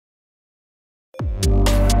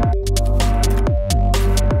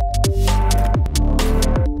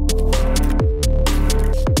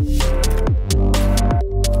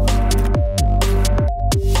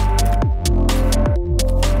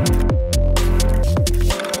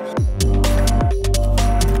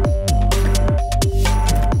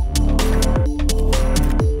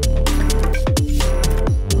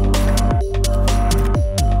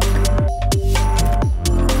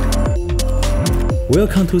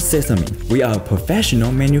Welcome to Sesame. We are a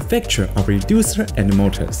professional manufacturer of reducer and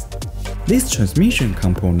motors. These transmission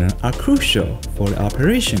components are crucial for the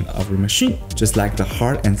operation of the machine, just like the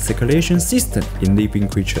heart and circulation system in living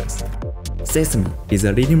creatures. Sesame is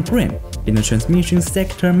a leading brand in the transmission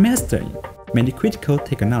sector mastering many critical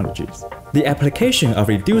technologies. The application of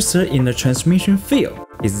reducer in the transmission field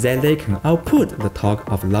is that they can output the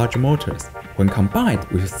torque of large motors when combined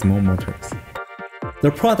with small motors. The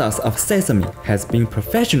products of Sesame has been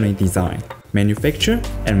professionally designed, manufactured,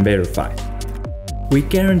 and verified. We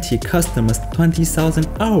guarantee customers 20,000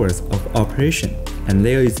 hours of operation, and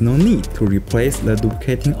there is no need to replace the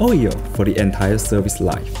lubricating oil for the entire service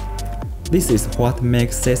life. This is what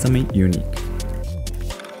makes Sesame unique.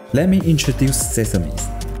 Let me introduce Sesame.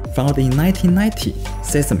 Founded in 1990,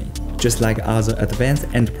 Sesame, just like other advanced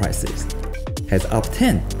enterprises, has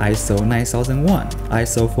obtained ISO 9001,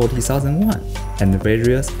 ISO 40001, and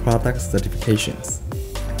various product certifications.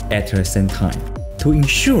 At the same time, to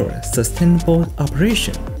ensure sustainable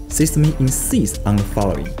operation, Sesame insists on the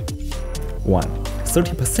following. 1.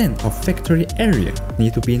 30% of factory area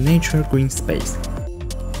need to be natural green space.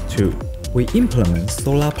 2. We implement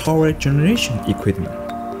solar power generation equipment.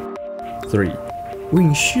 3. We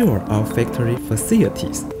ensure our factory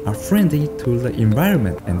facilities are friendly to the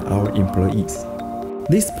environment and our employees.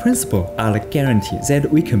 These principles are the guarantee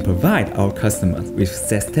that we can provide our customers with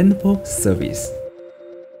sustainable service.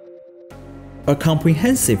 A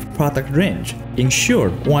comprehensive product range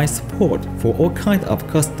ensures wide support for all kinds of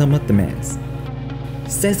customer demands.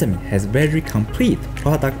 Sesame has very complete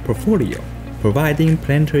product portfolio, providing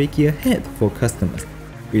planetary gearhead for customers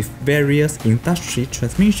with various industry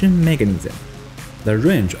transmission mechanisms. The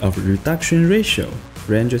range of reduction ratio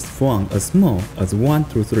ranges from as small as 1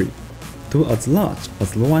 to 3 to as large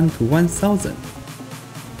as 1 to 1000.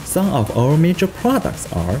 Some of our major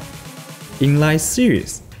products are Inline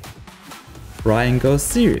Series, Triangle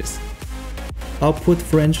Series, Output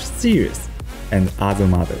Flange Series, and other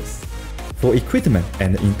models. For equipment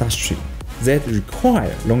and industry that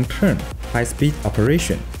require long-term, high-speed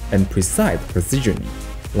operation and precise positioning,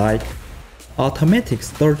 like automatic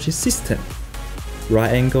storage system,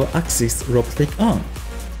 right-angle axis robotic arm,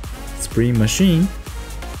 spring machine,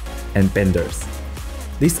 and benders.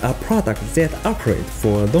 These are products that operate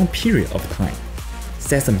for a long period of time.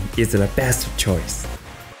 Sesame is the best choice.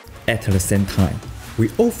 At the same time, we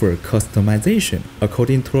offer customization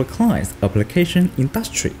according to the client's application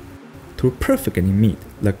industry to perfectly meet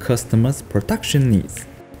the customer's production needs.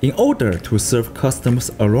 In order to serve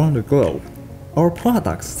customers around the globe, our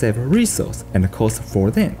products save resources and cost for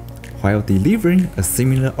them, while delivering a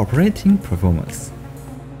similar operating performance.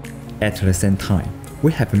 At the same time,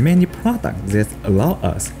 we have many products that allow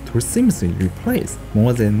us to seamlessly replace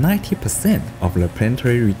more than 90% of the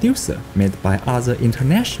planetary reducer made by other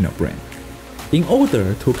international brands. In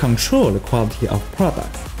order to control the quality of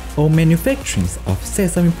products, all manufacturing of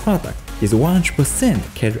Sesame products is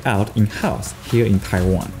 100% carried out in-house here in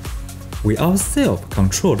Taiwan. We ourselves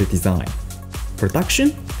control the design,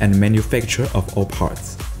 production, and manufacture of all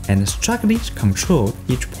parts, and strictly control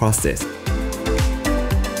each process